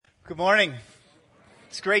Good morning.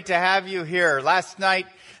 It's great to have you here. Last night,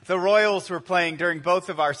 the Royals were playing during both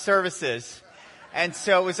of our services. And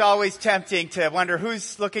so it was always tempting to wonder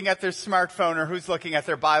who's looking at their smartphone or who's looking at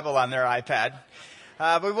their Bible on their iPad.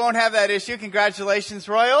 But we won't have that issue. Congratulations,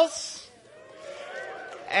 Royals.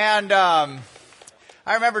 And I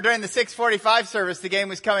remember during the 6:45 service, the game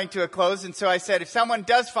was coming to a close. And so I said, if someone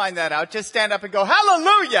does find that out, just stand up and go,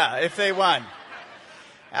 hallelujah, if they won.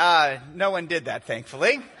 No one did that,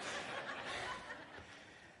 thankfully.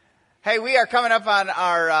 Hey, we are coming up on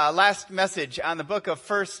our last message on the book of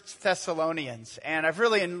 1 Thessalonians, and I've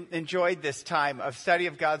really enjoyed this time of study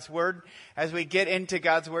of God's Word as we get into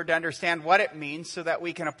God's Word to understand what it means so that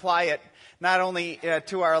we can apply it not only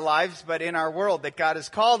to our lives but in our world that God has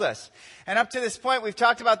called us. And up to this point, we've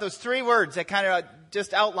talked about those three words that kind of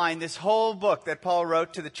just outline this whole book that Paul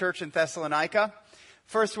wrote to the church in Thessalonica.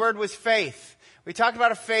 First word was faith. We talked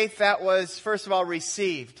about a faith that was, first of all,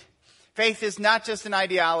 received. Faith is not just an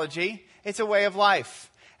ideology, it's a way of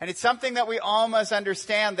life. And it's something that we all must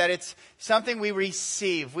understand, that it's something we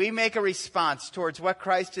receive. We make a response towards what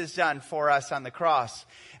Christ has done for us on the cross.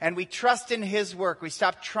 And we trust in His work. We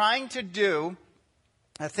stop trying to do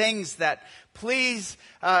things that please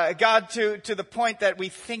God to the point that we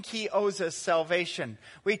think He owes us salvation.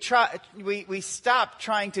 We stop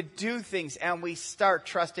trying to do things and we start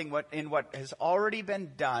trusting in what has already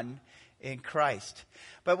been done in Christ.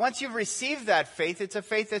 But once you've received that faith, it's a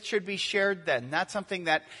faith that should be shared then. Not something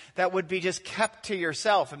that would be just kept to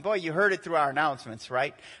yourself. And boy, you heard it through our announcements,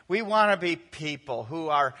 right? We want to be people who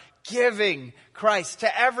are giving Christ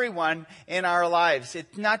to everyone in our lives.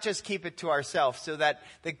 It's not just keep it to ourselves so that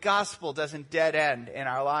the gospel doesn't dead end in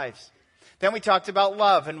our lives. Then we talked about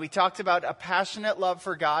love, and we talked about a passionate love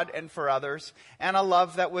for God and for others, and a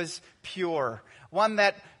love that was pure. One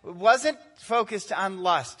that wasn't focused on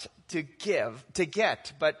lust to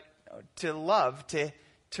get, but to love, to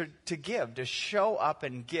give, to show up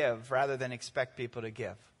and give rather than expect people to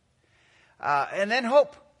give. And then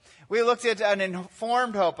hope. We looked at an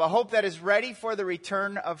informed hope, a hope that is ready for the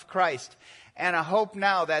return of Christ, and a hope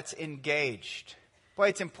now that's engaged. Boy,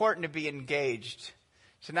 it's important to be engaged,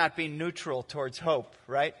 to not be neutral towards hope,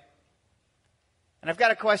 right? And I've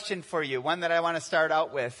got a question for you, one that I want to start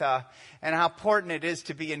out with, and how important it is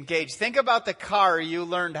to be engaged. Think about the car you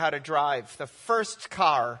learned how to drive, the first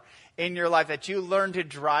car in your life that you learned to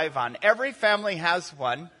drive on. Every family has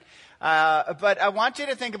one, but I want you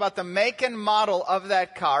to think about the make and model of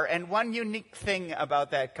that car and one unique thing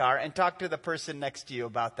about that car, and talk to the person next to you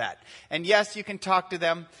about that. And yes, you can talk to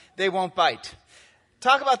them. They won't bite.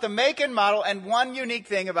 Talk about the make and model and one unique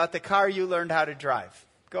thing about the car you learned how to drive.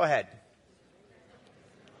 Go ahead.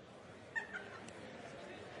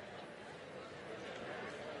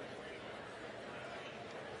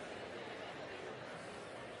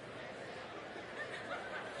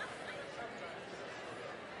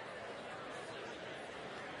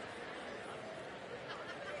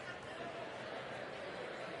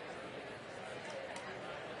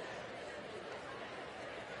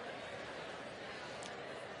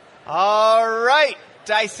 All right.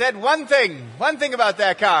 I said one thing about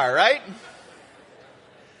that car, right?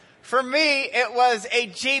 For me, it was a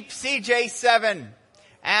Jeep CJ7.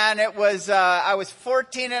 And it was, I was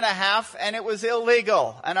 14 and a half, and it was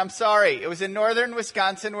illegal. And I'm sorry. It was in northern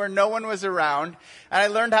Wisconsin where no one was around. And I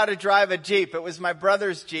learned how to drive a Jeep. It was my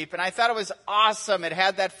brother's Jeep. And I thought it was awesome. It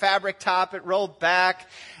had that fabric top. It rolled back.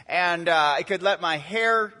 And I could let my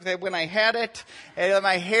hair, when I had it, I let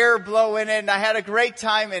my hair blow in it. And I had a great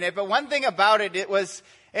time in it. But one thing about it, it was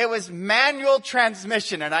manual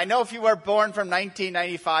transmission. And I know if you were born from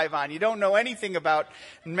 1995 on, you don't know anything about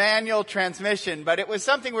manual transmission, but it was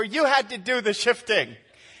something where you had to do the shifting.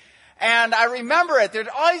 And I remember it. There'd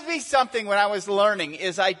always be something when I was learning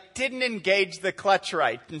is I didn't engage the clutch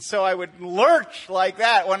right. And so I would lurch like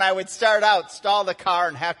that when I would start out, stall the car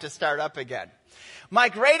and have to start up again. My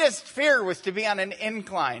greatest fear was to be on an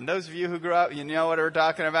incline. Those of you who grew up, you know what we're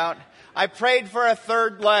talking about. I prayed for a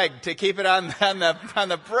third leg to keep it on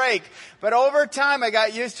the brake. But over time, I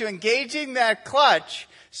got used to engaging that clutch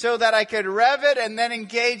so that I could rev it and then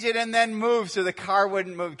engage it and then move so the car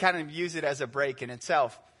wouldn't move, kind of use it as a brake in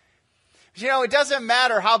itself. But you know, it doesn't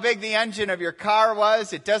matter how big the engine of your car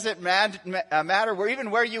was. It doesn't matter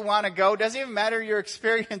where you want to go. It doesn't even matter your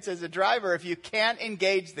experience as a driver. If you can't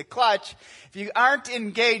engage the clutch, if you aren't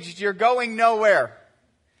engaged, you're going nowhere.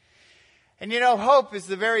 And you know, hope is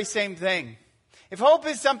the very same thing. If hope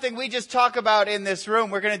is something we just talk about in this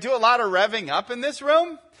room, we're going to do a lot of revving up in this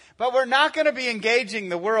room, but we're not going to be engaging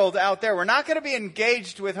the world out there. We're not going to be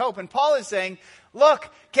engaged with hope. And Paul is saying, look,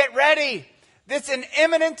 get ready. It's an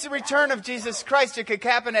imminent return of Jesus Christ. It could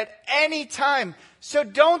happen at any time. So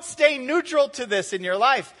don't stay neutral to this in your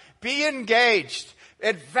life. Be engaged.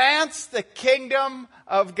 Advance the kingdom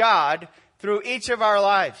of God through each of our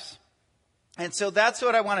lives. And so that's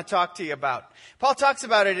what I want to talk to you about. Paul talks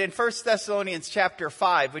about it in 1 Thessalonians chapter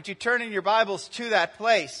 5. Would you turn in your Bibles to that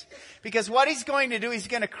place? Because what he's going to do, he's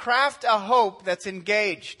going to craft a hope that's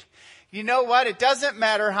engaged. You know what? It doesn't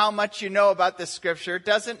matter how much you know about this scripture. It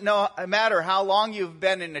doesn't matter how long you've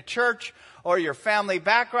been in a church or your family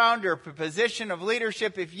background or position of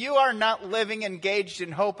leadership. If you are not living engaged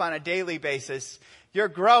in hope on a daily basis, you're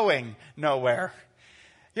growing nowhere.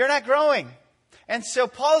 You're not growing. And so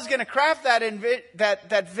Paul is going to craft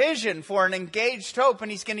that vision for an engaged hope,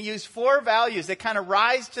 and he's going to use 4 values that kind of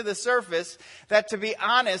rise to the surface that, to be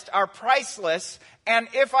honest, are priceless. And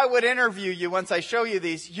if I would interview you once I show you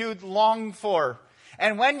these, you'd long for.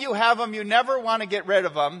 And when you have them, you never want to get rid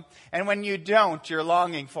of them. And when you don't, you're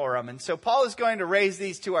longing for them. And so Paul is going to raise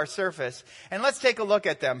these to our surface. And let's take a look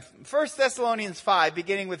at them. 1 Thessalonians 5,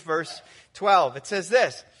 beginning with verse 12. It says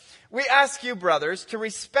this: "We ask you, brothers, to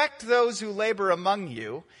respect those who labor among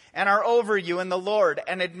you and are over you in the Lord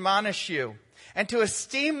and admonish you, and to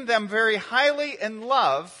esteem them very highly in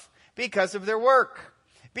love because of their work.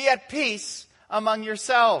 Be at peace among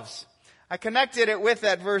yourselves." I connected it with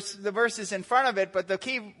that verse, the verses in front of it, but the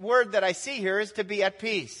key word that I see here is to be at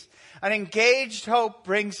peace. An engaged hope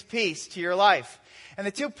brings peace to your life. And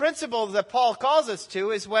the 2 principles that Paul calls us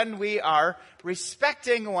to is when we are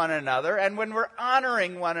respecting one another and when we're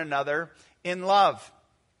honoring one another in love.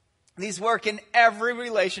 These work in every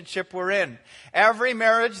relationship we're in. Every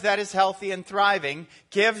marriage that is healthy and thriving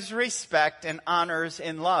gives respect and honors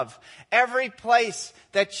in love. Every place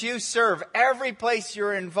that you serve, every place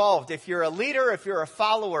you're involved, if you're a leader, if you're a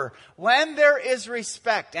follower, when there is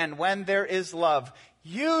respect and when there is love,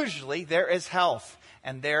 usually there is health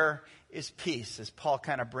and there is peace, as Paul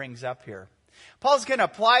kind of brings up here. Paul's going to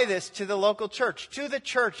apply this to the local church, to the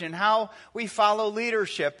church, and how we follow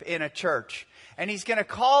leadership in a church. And he's going to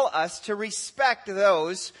call us to respect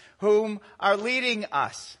those whom are leading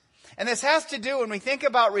us. And this has to do, when we think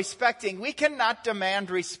about respecting, we cannot demand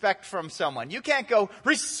respect from someone. You can't go,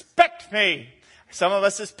 "Respect me." Some of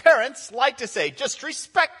us as parents like to say, "Just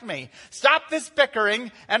respect me. Stop this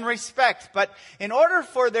bickering and respect." But in order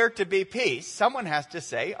for there to be peace, someone has to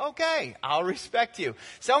say, "Okay, I'll respect you."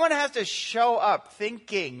 Someone has to show up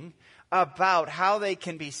thinking about how they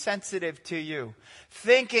can be sensitive to you,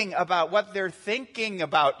 thinking about what they're thinking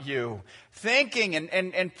about you, thinking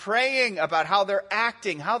and praying about how they're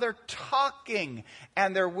acting, how they're talking,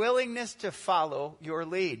 and their willingness to follow your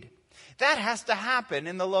lead. That has to happen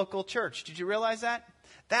in the local church. Did you realize that?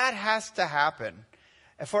 That has to happen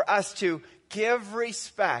for us to give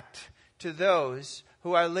respect to those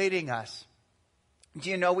who are leading us. Do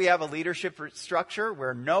you know we have a leadership structure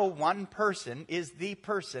where no one person is the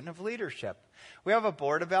person of leadership? We have a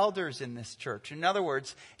board of elders in this church. In other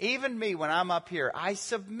words, even me, when I'm up here, I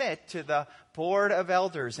submit to the board of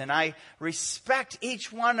elders and I respect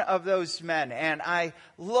each one of those men and I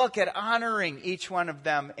look at honoring each one of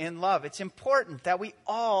them in love. It's important that we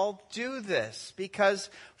all do this because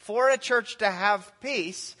for a church to have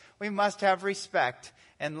peace, we must have respect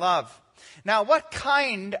and love. Now, what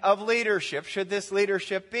kind of leadership should this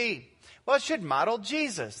leadership be? Well, it should model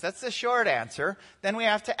Jesus. That's the short answer. Then we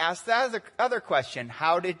have to ask the other question.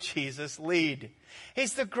 How did Jesus lead?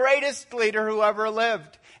 He's the greatest leader who ever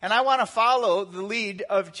lived. And I want to follow the lead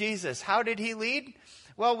of Jesus. How did he lead?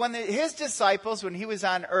 Well, when his disciples, when he was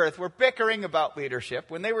on earth, were bickering about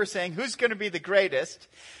leadership, when they were saying, who's going to be the greatest?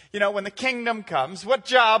 You know, when the kingdom comes, what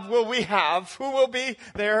job will we have? Who will be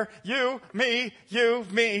there? You, me.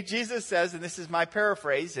 Jesus says, and this is my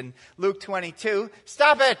paraphrase in Luke 22,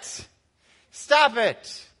 stop it. Stop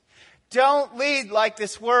it. Don't lead like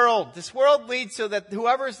this world. This world leads so that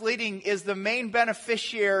whoever's leading is the main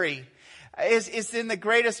beneficiary, is in the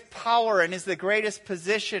greatest power and is the greatest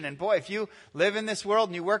position. And boy, if you live in this world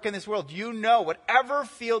and you work in this world, you know whatever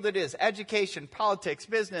field it is, education, politics,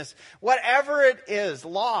 business, whatever it is,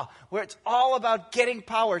 law, where it's all about getting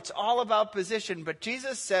power, it's all about position. But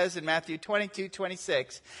Jesus says in Matthew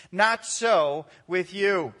 22:26, not so with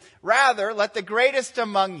you. Rather, let the greatest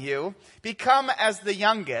among you become as the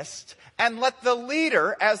youngest, and let the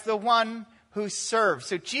leader as the one who serves.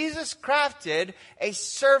 So Jesus crafted a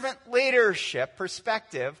servant leadership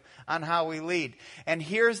perspective on how we lead. And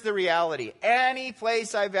here's the reality. Any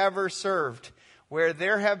place I've ever served where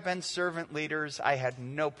there have been servant leaders, I had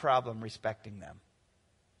no problem respecting them.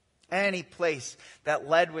 Any place that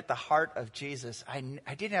led with the heart of Jesus, I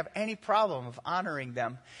didn't have any problem of honoring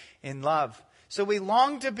them in love. So we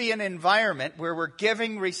long to be in an environment where we're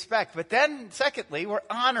giving respect. But then, secondly, we're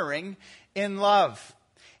honoring in love.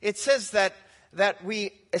 It says that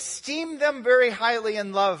we esteem them very highly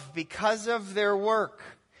in love because of their work.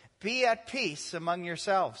 Be at peace among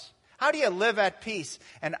yourselves. How do you live at peace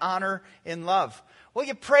and honor in love? Well,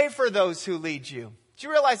 you pray for those who lead you. Do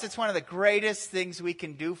you realize it's one of the greatest things we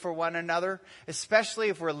can do for one another, especially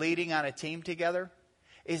if we're leading on a team together,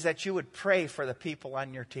 is that you would pray for the people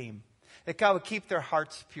on your team. That God would keep their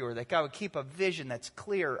hearts pure. That God would keep a vision that's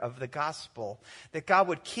clear of the gospel. That God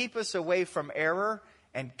would keep us away from error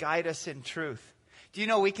and guide us in truth. Do you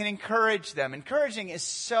know we can encourage them? Encouraging is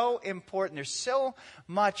so important. There's so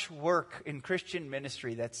much work in Christian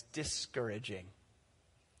ministry that's discouraging.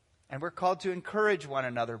 And we're called to encourage one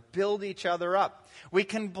another, build each other up. We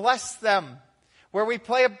can bless them, where we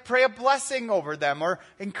pray a blessing over them or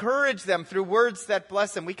encourage them through words that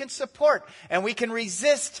bless them. We can support and we can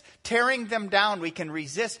resist tearing them down. We can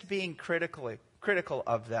resist being critical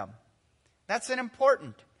of them. That's an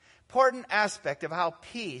important aspect of how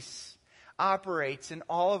peace operates in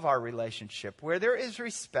all of our relationship. Where there is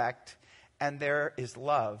respect and there is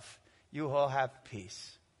love, you will have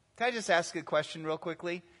peace. Can I just ask a question real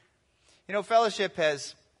quickly? You know, Fellowship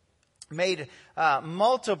has made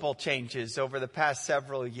multiple changes over the past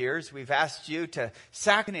several years. We've asked you to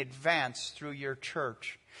sack in advance through your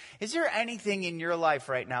church. Is there anything in your life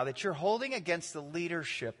right now that you're holding against the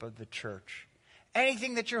leadership of the church?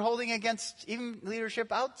 Anything that you're holding against even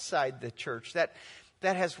leadership outside the church that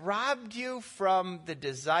has robbed you from the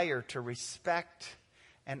desire to respect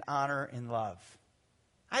and honor and love?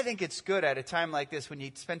 I think it's good at a time like this, when you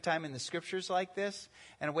spend time in the scriptures like this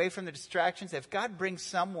and away from the distractions, if God brings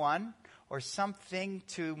someone or something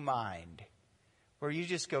to mind where you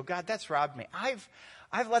just go, God, that's robbed me.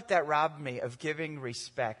 I've let that rob me of giving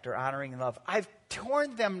respect or honoring love. I've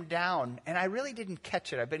torn them down and I really didn't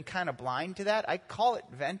catch it. I've been kind of blind to that. I call it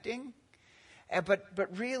venting. But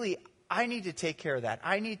really, I need to take care of that.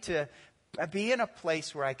 I need to be in a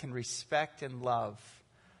place where I can respect and love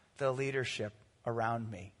the leadership around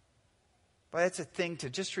me. But it's a thing to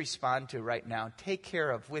just respond to right now. Take care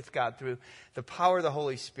of with God through the power of the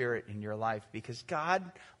Holy Spirit in your life, because God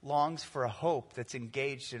longs for a hope that's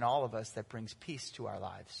engaged in all of us that brings peace to our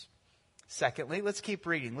lives. Secondly, let's keep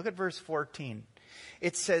reading. Look at verse 14.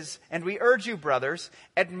 It says, "And we urge you, brothers,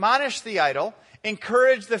 admonish the idle,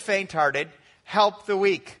 encourage the faint-hearted, help the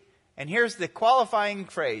weak." And here's the qualifying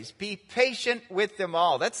phrase, be patient with them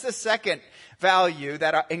all. That's the second value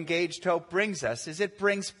that engaged hope brings us, is it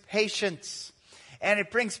brings patience. And it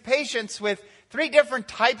brings patience with three different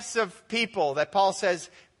types of people that Paul says,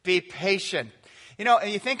 be patient. You know,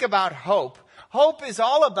 and you think about hope. Hope is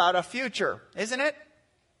all about a future, isn't it?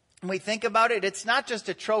 When we think about it, it's not just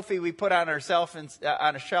a trophy we put on ourselves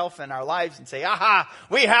on a shelf in our lives and say, aha,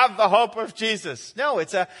 we have the hope of Jesus. No,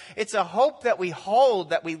 it's a hope that we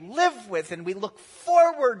hold, that we live with, and we look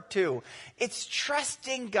forward to. It's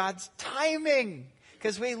trusting God's timing,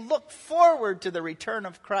 because we look forward to the return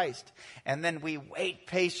of Christ, and then we wait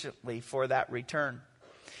patiently for that return.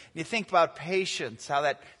 You think about patience, how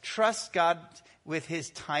that trusts God with His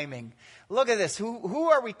timing. Look at this. Who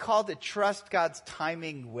are we called to trust God's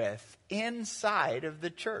timing with inside of the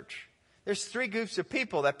church? There's three groups of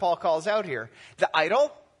people that Paul calls out here. The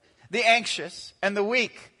idle, the anxious, and the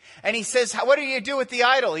weak. And he says, what do you do with the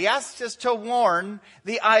idle? He asks us to warn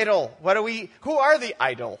the idle. Who are the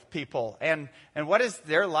idle people? And what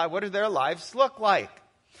do their lives look like?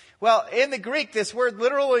 Well, in the Greek, this word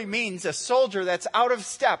literally means a soldier that's out of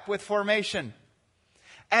step with formation.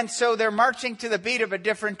 And so they're marching to the beat of a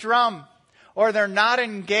different drum, or they're not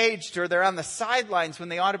engaged, or they're on the sidelines when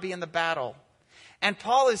they ought to be in the battle. And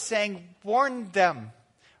Paul is saying, warn them.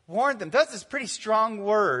 Warn them. That's a pretty strong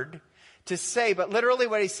word to say, but literally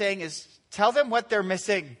what he's saying is, tell them what they're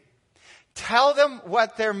missing. Tell them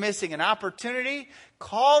what they're missing. An opportunity,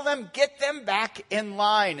 call them, get them back in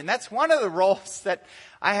line. And that's one of the roles that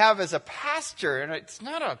I have as a pastor. And it's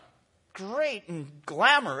not a great and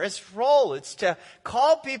glamorous role. It's to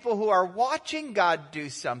call people who are watching God do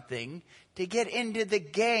something to get into the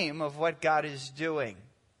game of what God is doing.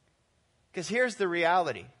 Because here's the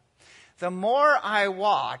reality. The more I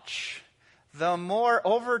watch, the more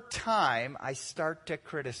over time I start to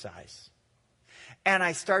criticize. And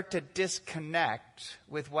I start to disconnect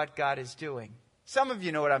with what God is doing. Some of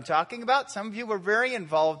you know what I'm talking about. Some of you were very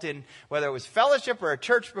involved in, whether it was fellowship or a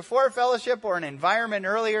church before fellowship or an environment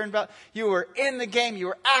earlier. You were in the game. You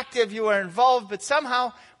were active. You were involved. But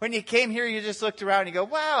somehow when you came here, you just looked around and you go,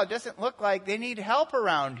 wow, it doesn't look like they need help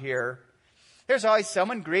around here. There's always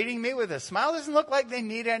someone greeting me with a smile. Doesn't look like they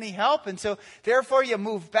need any help. And so therefore you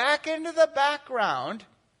move back into the background.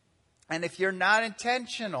 And if you're not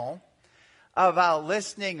intentional about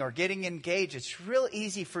listening or getting engaged, it's real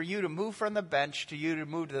easy for you to move from the bench to you to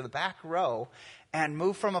move to the back row and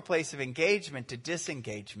move from a place of engagement to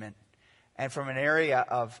disengagement, and from an area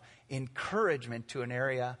of encouragement to an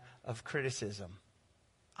area of criticism.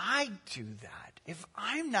 I do that. If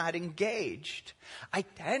I'm not engaged, I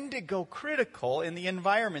tend to go critical in the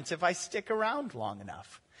environments if I stick around long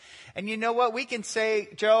enough. And you know what? We can say,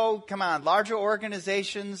 Joe, come on, larger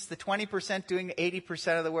organizations, the 20% doing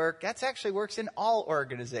 80% of the work, that actually works in all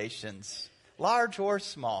organizations, large or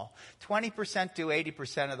small. 20% do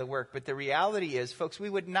 80% of the work. But the reality is, folks, we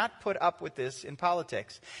would not put up with this in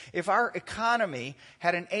politics. If our economy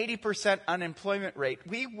had an 80% unemployment rate,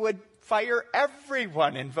 we would fire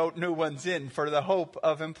everyone and vote new ones in for the hope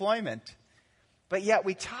of employment. But yet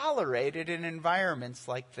we tolerate it in environments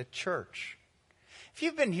like the church. If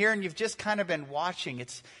you've been here and you've just kind of been watching,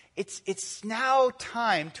 it's now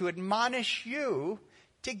time to admonish you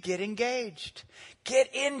to get engaged.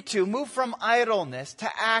 Move from idleness to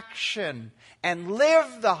action and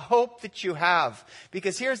live the hope that you have.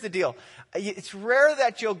 Because here's the deal. It's rare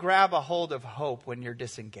that you'll grab a hold of hope when you're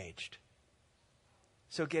disengaged.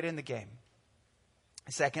 So get in the game.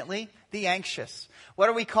 Secondly, the anxious. What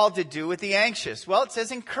are we called to do with the anxious? Well, it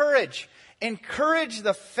says encourage. Encourage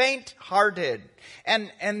the faint-hearted.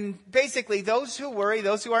 And basically those who worry,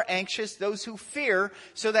 those who are anxious, those who fear,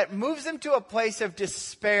 so that moves them to a place of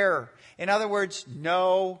despair. In other words,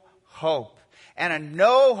 no hope. And a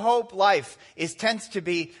no hope life tends to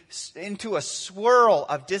be into a swirl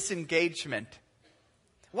of disengagement.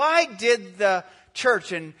 Why did the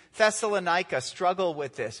church in Thessalonica struggle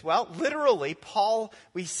with this? Well, literally, Paul,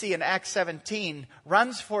 we see in Acts 17,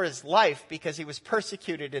 runs for his life because he was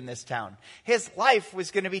persecuted in this town. His life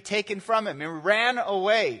was going to be taken from him. He ran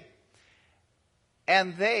away.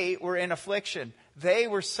 And they were in affliction. They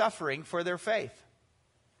were suffering for their faith.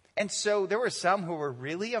 And so there were some who were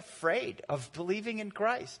really afraid of believing in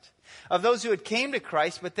Christ. Of those who had came to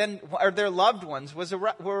Christ, but then or their loved ones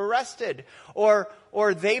were arrested. Or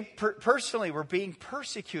they personally were being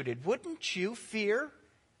persecuted. Wouldn't you fear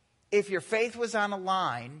if your faith was on a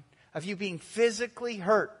line of you being physically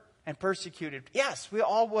hurt and persecuted? Yes, we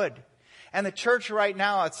all would. And the church right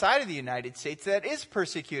now outside of the United States that is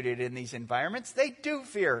persecuted in these environments, they do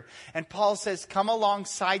fear. And Paul says, come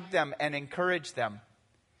alongside them and encourage them.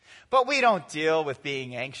 But we don't deal with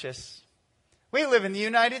being anxious. We live in the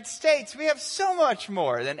United States. We have so much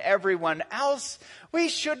more than everyone else. We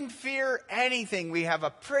shouldn't fear anything. We have a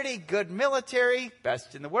pretty good military,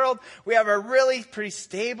 best in the world. We have a really pretty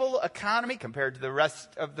stable economy compared to the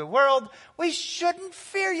rest of the world. We shouldn't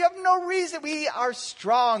fear. You have no reason. We are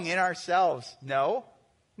strong in ourselves. No.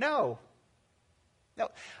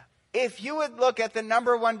 If you would look at the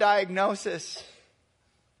number one diagnosis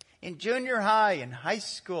in junior high, in high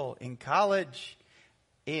school, in college,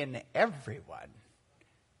 in everyone,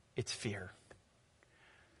 it's fear.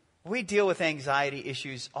 We deal with anxiety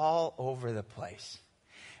issues all over the place.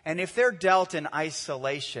 And if they're dealt in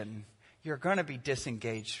isolation, you're going to be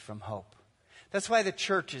disengaged from hope. That's why the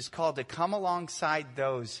church is called to come alongside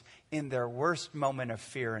those in their worst moment of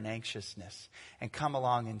fear and anxiousness and come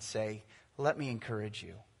along and say, let me encourage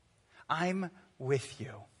you. I'm with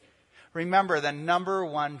you. Remember, the number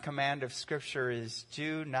one command of Scripture is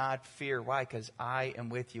do not fear. Why? Because I am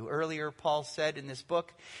with you. Earlier, Paul said in this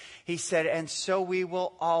book, he said, and so we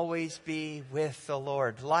will always be with the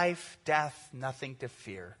Lord. Life, death, nothing to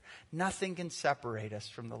fear. Nothing can separate us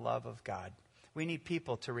from the love of God. We need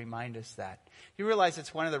people to remind us that. You realize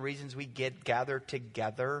it's one of the reasons we gather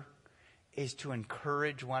together is to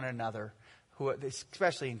encourage one another,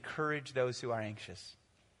 especially encourage those who are anxious.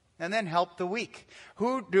 And then help the weak.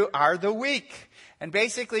 Who are the weak? And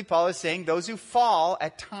basically Paul is saying those who fall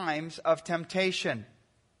at times of temptation.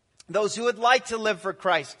 Those who would like to live for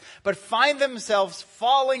Christ, but find themselves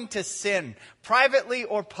falling to sin, privately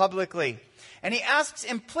or publicly. And he asks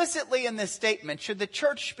implicitly in this statement, should the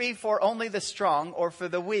church be for only the strong or for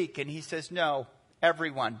the weak? And he says, no,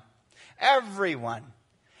 everyone. Everyone.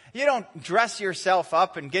 You don't dress yourself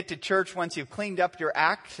up and get to church once you've cleaned up your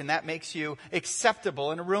act and that makes you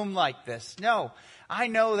acceptable in a room like this. No, I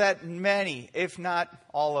know that many, if not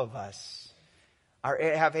all of us,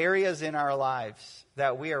 have areas in our lives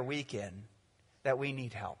that we are weak in, that we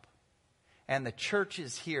need help. And the church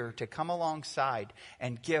is here to come alongside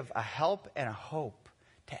and give a help and a hope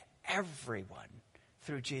to everyone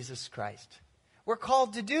through Jesus Christ. We're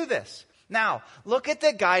called to do this. Now, look at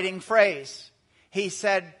the guiding phrase. He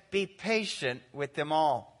said, be patient with them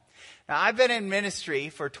all. Now, I've been in ministry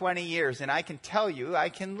for 20 years, and I can tell you, I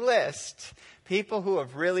can list people who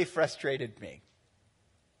have really frustrated me.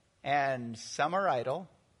 And some are idle,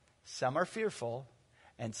 some are fearful,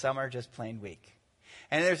 and some are just plain weak.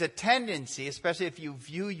 And there's a tendency, especially if you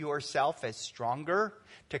view yourself as stronger,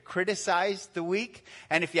 to criticize the weak.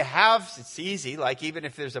 And if you have, it's easy, like even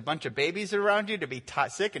if there's a bunch of babies around you, to be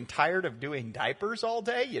sick and tired of doing diapers all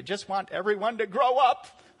day. You just want everyone to grow up,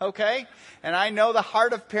 okay? And I know the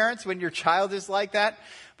heart of parents when your child is like that.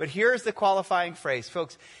 But here's the qualifying phrase,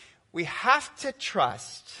 folks. We have to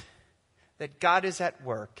trust that God is at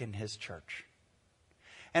work in His church.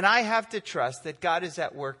 And I have to trust that God is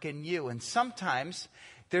at work in you. And sometimes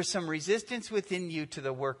there's some resistance within you to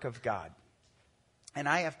the work of God. And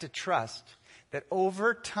I have to trust that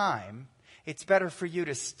over time, it's better for you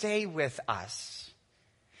to stay with us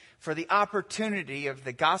for the opportunity of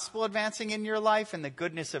the gospel advancing in your life and the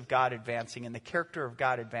goodness of God advancing and the character of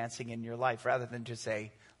God advancing in your life, rather than just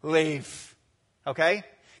say, leave. Okay?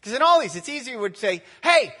 Because in all these, it's easier to say,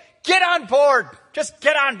 hey, get on board. Just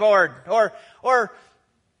get on board. Or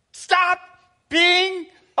stop being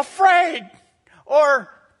afraid. Or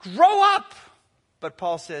grow up. But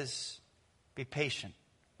Paul says, be patient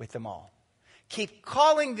with them all. Keep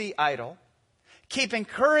calling the idle. Keep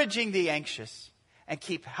encouraging the anxious. And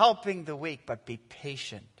keep helping the weak. But be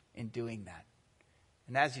patient in doing that.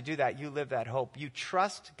 And as you do that, you live that hope. You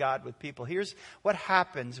trust God with people. Here's what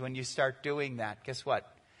happens when you start doing that. Guess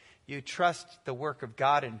what? You trust the work of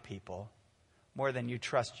God in people more than you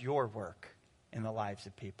trust your work in the lives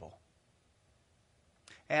of people.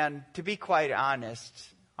 And to be quite honest,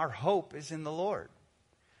 our hope is in the Lord.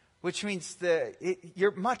 Which means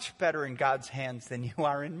you're much better in God's hands than you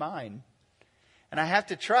are in mine. And I have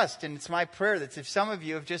to trust, and it's my prayer that if some of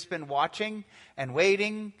you have just been watching and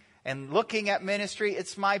waiting and looking at ministry,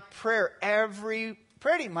 it's my prayer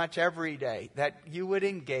pretty much every day that you would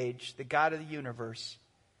engage the God of the universe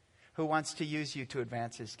who wants to use you to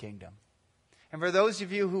advance His kingdom. And for those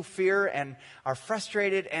of you who fear and are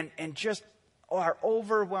frustrated and just are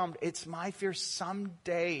overwhelmed, it's my fear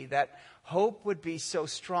someday that hope would be so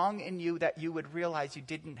strong in you that you would realize you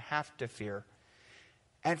didn't have to fear.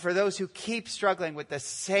 And for those who keep struggling with the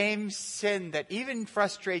same sin that even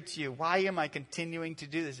frustrates you, why am I continuing to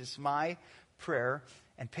do this? It's my prayer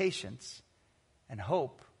and patience and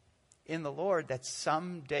hope in the Lord that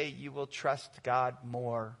someday you will trust God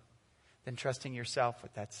more than trusting yourself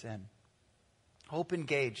with that sin. Hope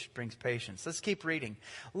engaged brings patience. Let's keep reading.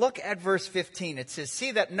 Look at verse 15. It says,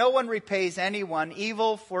 see that no one repays anyone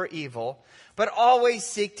evil for evil, but always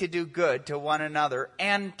seek to do good to one another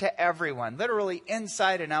and to everyone. Literally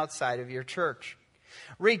inside and outside of your church.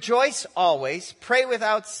 Rejoice always, pray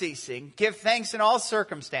without ceasing, give thanks in all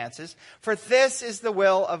circumstances, for this is the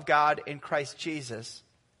will of God in Christ Jesus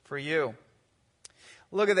for you.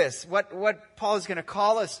 Look at this. What Paul is going to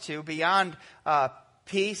call us to beyond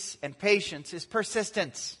peace and patience is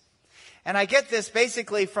persistence. And I get this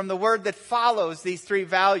basically from the word that follows these three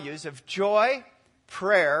values of joy,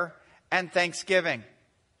 prayer, and thanksgiving.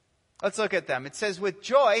 Let's look at them. It says with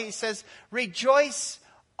joy, he says, rejoice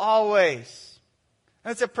always.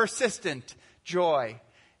 That's a persistent joy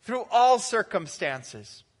through all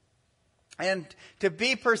circumstances. And to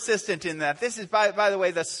be persistent in that, this is, by the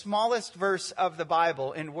way, the smallest verse of the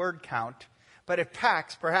Bible in word count. But it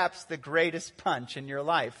packs perhaps the greatest punch in your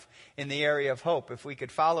life in the area of hope, if we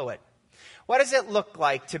could follow it. What does it look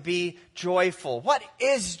like to be joyful? What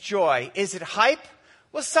is joy? Is it hype?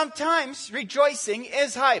 Well, sometimes rejoicing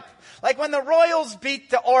is hype. Like when the Royals beat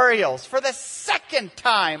the Orioles for the second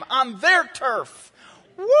time on their turf.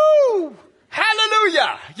 Woo!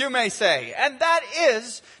 Hallelujah, you may say. And that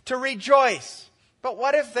is to rejoice. But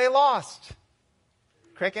what if they lost?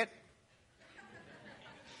 Cricket?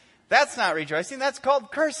 That's not rejoicing. That's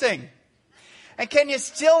called cursing. And can you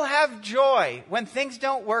still have joy when things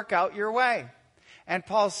don't work out your way? And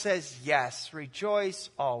Paul says, yes, rejoice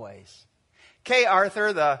always. Kay Warren,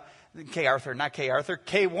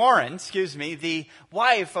 the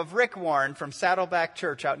wife of Rick Warren from Saddleback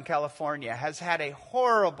Church out in California, has had a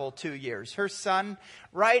horrible 2 years. Her son,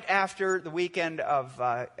 right after the weekend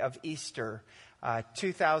of Easter,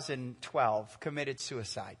 2012, committed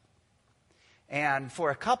suicide. And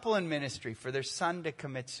for a couple in ministry, for their son to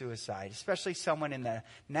commit suicide, especially someone in the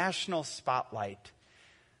national spotlight,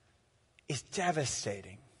 is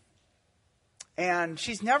devastating. And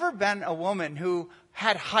she's never been a woman who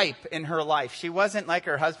had hype in her life. She wasn't like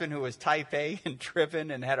her husband who was type A and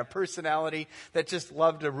driven and had a personality that just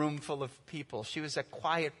loved a room full of people. She was a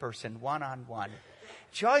quiet person, one-on-one.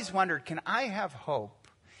 She always wondered, can I have hope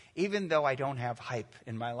even though I don't have hype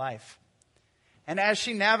in my life? And as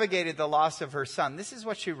she navigated the loss of her son, this is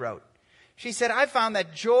what she wrote. She said, I found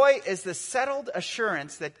that joy is the settled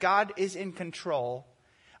assurance that God is in control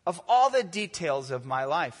of all the details of my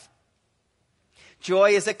life.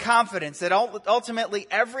 Joy is a confidence that ultimately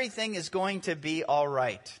everything is going to be all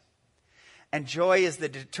right. And joy is the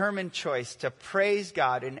determined choice to praise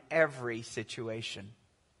God in every situation.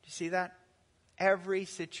 Do you see that? Every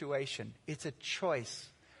situation. It's a choice.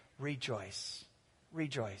 Rejoice.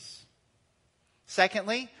 Rejoice.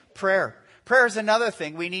 Secondly, prayer. Prayer is another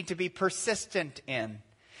thing we need to be persistent in.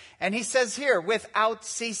 And he says here, without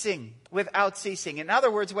ceasing. Without ceasing. In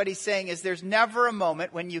other words, what he's saying is there's never a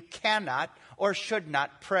moment when you cannot or should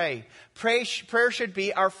not pray. Prayer should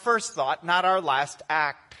be our first thought, not our last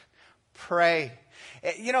act. Pray.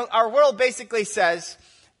 You know, our world basically says,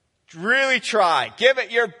 really try. Give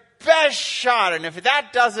it your best shot. And if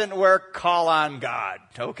that doesn't work, call on God.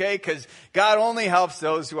 Okay? Because God only helps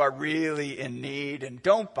those who are really in need. And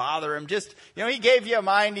don't bother him. Just, he gave you a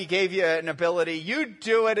mind. He gave you an ability. You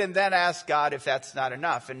do it and then ask God if that's not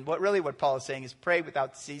enough. And what Paul is saying is pray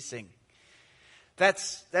without ceasing.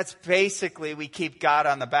 That's basically we keep God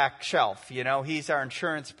on the back shelf. He's our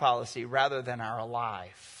insurance policy rather than our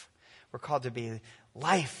life. We're called to be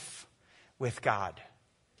life with God.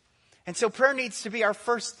 And so prayer needs to be our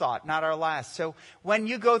first thought, not our last. So when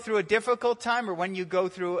you go through a difficult time or when you go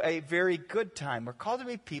through a very good time, we're called to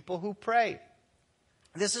be people who pray.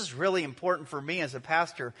 This is really important for me as a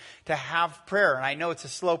pastor to have prayer. And I know it's a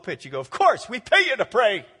slow pitch. You go, of course, we pay you to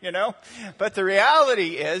pray, But the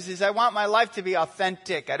reality is I want my life to be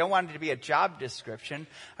authentic. I don't want it to be a job description.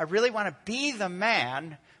 I really want to be the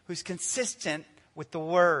man who's consistent with the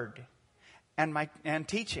word and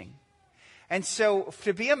teaching. And so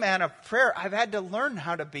to be a man of prayer, I've had to learn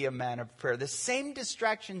how to be a man of prayer. The same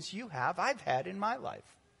distractions you have, I've had in my life.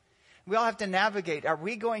 We all have to navigate. Are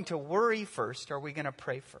we going to worry first or are we going to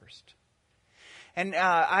pray first? And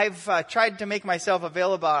I've tried to make myself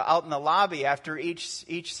available out in the lobby after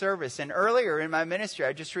each service. And earlier in my ministry,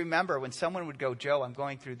 I just remember when someone would go, Joe, I'm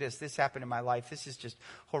going through this. This happened in my life. This is just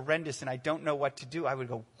horrendous and I don't know what to do. I would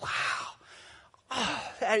go, wow.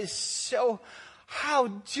 Oh, that is so, how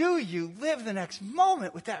do you live the next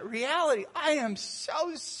moment with that reality? I am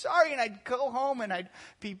so sorry. And I'd go home and I'd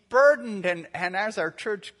be burdened. And as our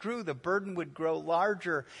church grew, the burden would grow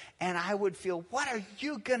larger. And I would feel, what are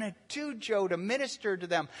you going to do, Joe, to minister to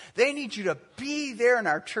them? They need you to be there. And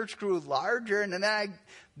our church grew larger. And then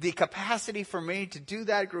the capacity for me to do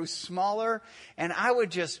that grew smaller. And I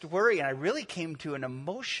would just worry. And I really came to an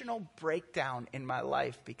emotional breakdown in my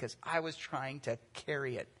life because I was trying to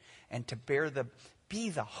carry it and to be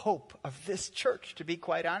the hope of this church, to be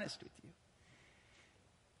quite honest with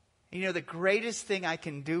you. The greatest thing I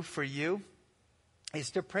can do for you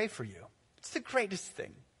is to pray for you. It's the greatest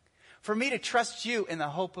thing. For me to trust you in the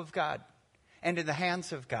hope of God and in the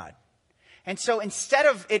hands of God. And so instead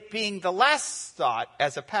of it being the last thought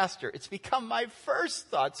as a pastor, it's become my first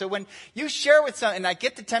thought. So when you share with someone, and I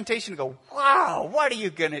get the temptation to go, wow, what are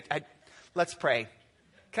you going to, let's pray.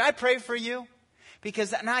 Can I pray for you?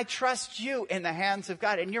 Because and I trust you in the hands of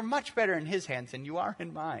God. And you're much better in his hands than you are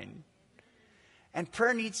in mine. And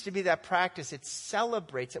prayer needs to be that practice. It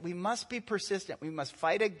celebrates it. We must be persistent. We must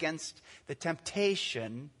fight against the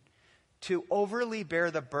temptation to overly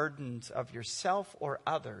bear the burdens of yourself or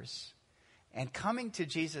others. And coming to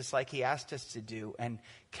Jesus like he asked us to do and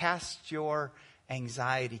cast your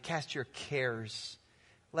anxiety, cast your cares.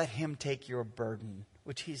 Let him take your burden,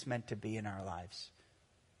 which he's meant to be in our lives.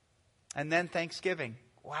 And then Thanksgiving.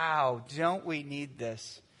 Wow, don't we need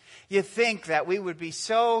this? You think that we would be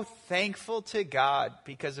so thankful to God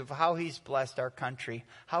because of how he's blessed our country,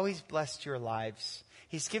 how he's blessed your lives.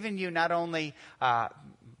 He's given you not only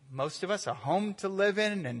most of us a home to live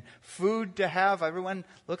in and food to have. Everyone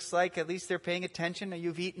looks like at least they're paying attention.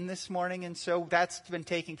 You've eaten this morning, and so that's been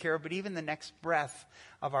taken care of. But even the next breath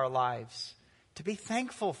of our lives, to be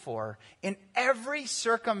thankful for in every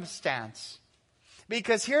circumstance.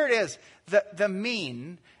 Because here it is, the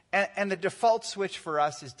mean and the default switch for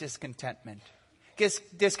us is discontentment.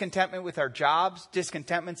 Discontentment with our jobs,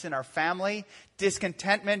 discontentments in our family,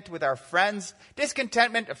 discontentment with our friends,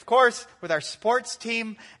 discontentment, of course, with our sports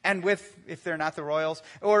team and with, if they're not the Royals,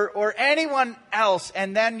 or anyone else.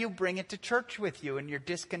 And then you bring it to church with you and you're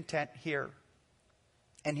discontent here.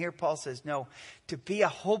 And here Paul says, no, to be a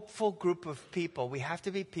hopeful group of people, we have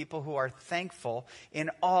to be people who are thankful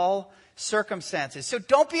in all circumstances. So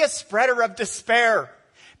don't be a spreader of despair.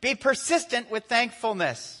 Be persistent with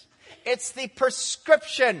thankfulness. It's the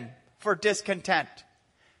prescription for discontent.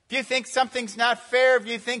 If you think something's not fair, if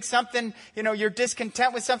you think something, you're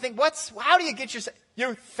discontent with something, how do you get yourself?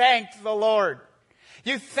 You thank the Lord.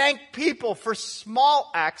 You thank people for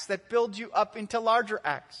small acts that build you up into larger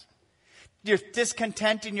acts. You're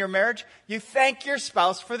discontent in your marriage. You thank your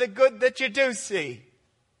spouse for the good that you do see.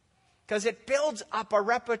 Because it builds up a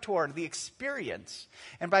repertoire, the experience.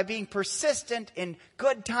 And by being persistent in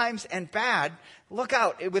good times and bad, look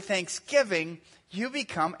out, with thanksgiving, you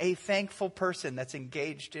become a thankful person that's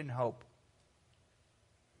engaged in hope.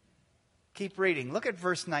 Keep reading. Look at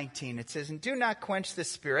verse 19. It says, "And do not quench the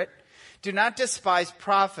spirit. Do not despise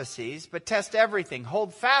prophecies, but test everything.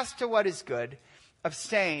 Hold fast to what is good.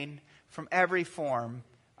 Abstain from every form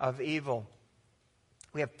of evil."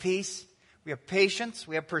 We have peace. We have patience,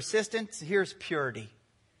 we have persistence, here's purity.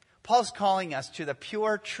 Paul's calling us to the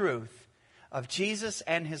pure truth of Jesus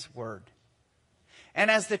and His Word. And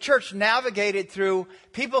as the church navigated through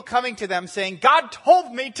people coming to them saying, "God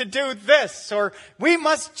told me to do this," or "We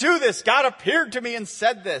must do this, God appeared to me and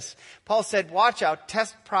said this," Paul said, watch out,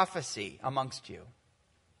 test prophecy amongst you.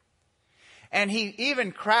 And he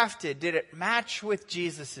even crafted, did it match with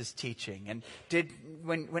Jesus' teaching? And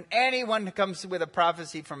when anyone comes with a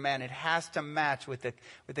prophecy from man, it has to match with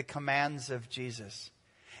the commands of Jesus.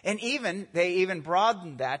 And they even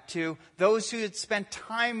broadened that to those who had spent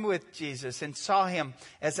time with Jesus and saw Him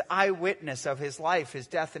as eyewitness of His life, His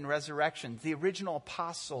death and resurrection. The original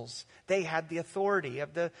apostles, they had the authority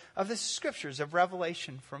of the scriptures of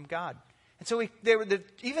revelation from God. And so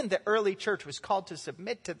even the early church was called to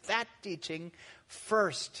submit to that teaching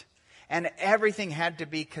first. And everything had to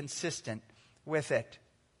be consistent with it.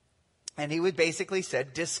 And he would basically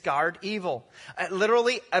said, discard evil.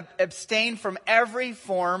 Literally, abstain from every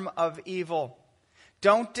form of evil.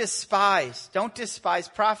 Don't despise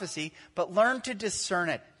prophecy, but learn to discern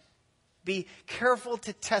it. Be careful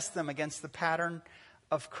to test them against the pattern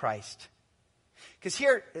of Christ. Because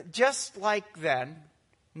here, just like then,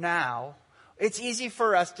 now, it's easy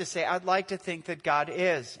for us to say, I'd like to think that God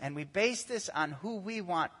is. And we base this on who we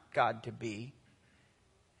want God to be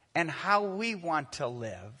and how we want to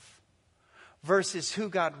live versus who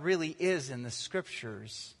God really is in the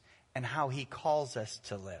Scriptures and how He calls us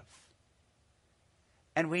to live.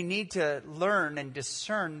 And we need to learn and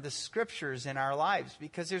discern the Scriptures in our lives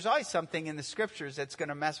because there's always something in the Scriptures that's going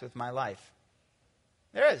to mess with my life.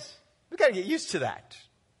 There is. We've got to get used to that.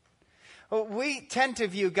 We tend to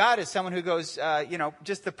view God as someone who goes,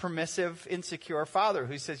 just the permissive, insecure father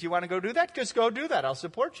who says, you want to go do that? Just go do that. I'll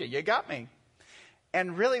support you. You got me.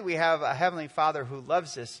 And really, we have a Heavenly Father who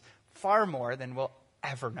loves us far more than we'll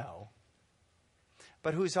ever know,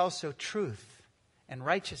 but who's also truth and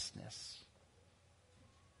righteousness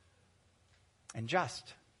and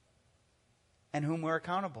just, and whom we're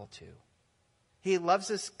accountable to. He loves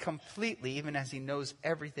us completely, even as He knows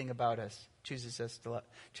everything about us. Chooses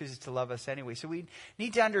to love us anyway. So we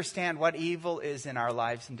need to understand what evil is in our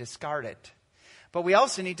lives and discard it. But we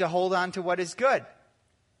also need to hold on to what is good.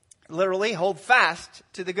 Literally, hold fast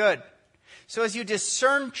to the good. So as you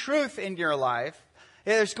discern truth in your life,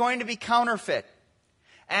 there's going to be counterfeit.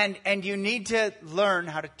 And you need to learn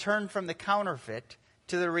how to turn from the counterfeit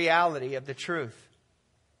to the reality of the truth.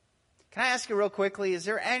 Can I ask you real quickly, is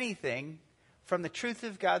there anything from the truth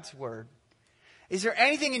of God's Word, is there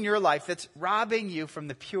anything in your life that's robbing you from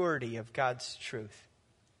the purity of God's truth?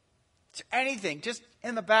 Is there anything just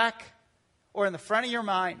in the back or in the front of your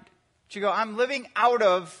mind that you go, I'm living out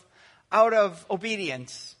of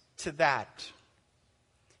obedience to that?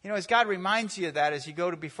 You know, as God reminds you of that as you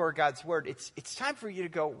go before God's Word, it's time for you to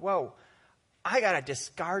go, whoa, I got to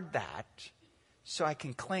discard that so I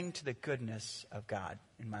can cling to the goodness of God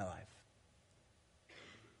in my life.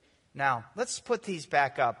 Now, let's put these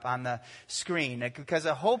back up on the screen because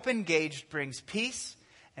a hope engaged brings peace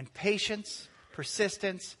and patience,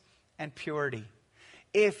 persistence, and purity.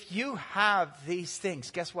 If you have these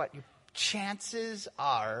things, guess what? Your chances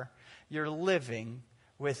are you're living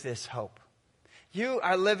with this hope. You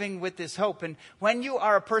are living with this hope. And when you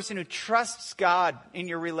are a person who trusts God in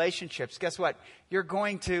your relationships, guess what? You're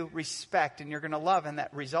going to respect and you're going to love, and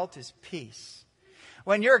that result is peace.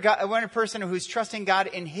 When you're a person who's trusting God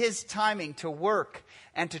in His timing to work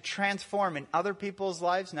and to transform in other people's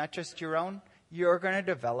lives, not just your own, you're going to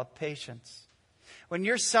develop patience. When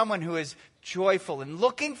you're someone who is joyful and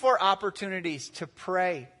looking for opportunities to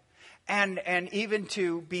pray and even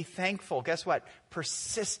to be thankful, guess what?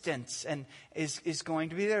 Persistence is going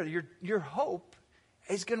to be there. Your hope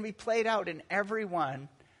is going to be played out in every one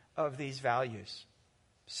of these values.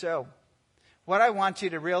 So, what I want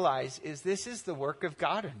you to realize is this is the work of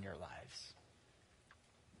God in your lives.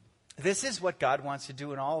 This is what God wants to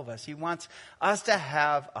do in all of us. He wants us to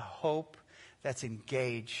have a hope that's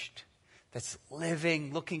engaged, that's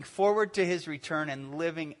living, looking forward to His return and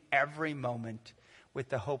living every moment with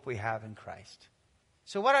the hope we have in Christ.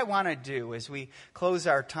 So what I want to do as we close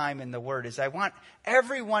our time in the Word is I want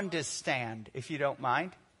everyone to stand, if you don't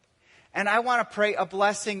mind. And I want to pray a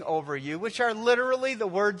blessing over you, which are literally the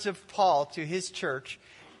words of Paul to his church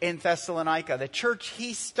in Thessalonica, the church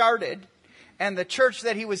he started and the church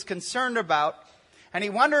that he was concerned about. And he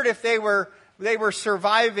wondered if they were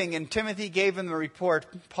surviving, and Timothy gave him the report,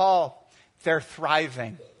 Paul, they're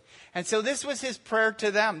thriving. And so this was his prayer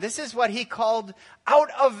to them. This is what he called out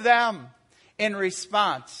of them in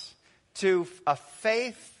response to a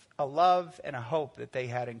faith, a love, and a hope that they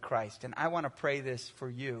had in Christ. And I want to pray this for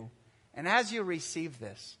you. And as you receive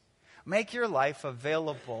this, make your life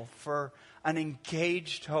available for an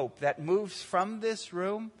engaged hope that moves from this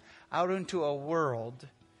room out into a world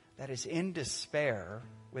that is in despair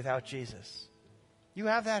without Jesus. You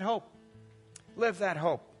have that hope. Live that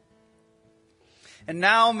hope. And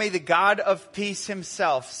now may the God of peace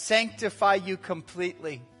himself sanctify you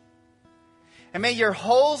completely. And may your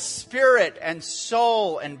whole spirit and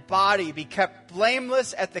soul and body be kept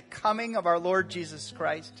blameless at the coming of our Lord Jesus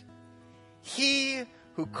Christ. He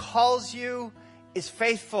who calls you is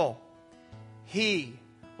faithful. He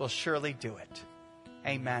will surely do it.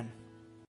 Amen.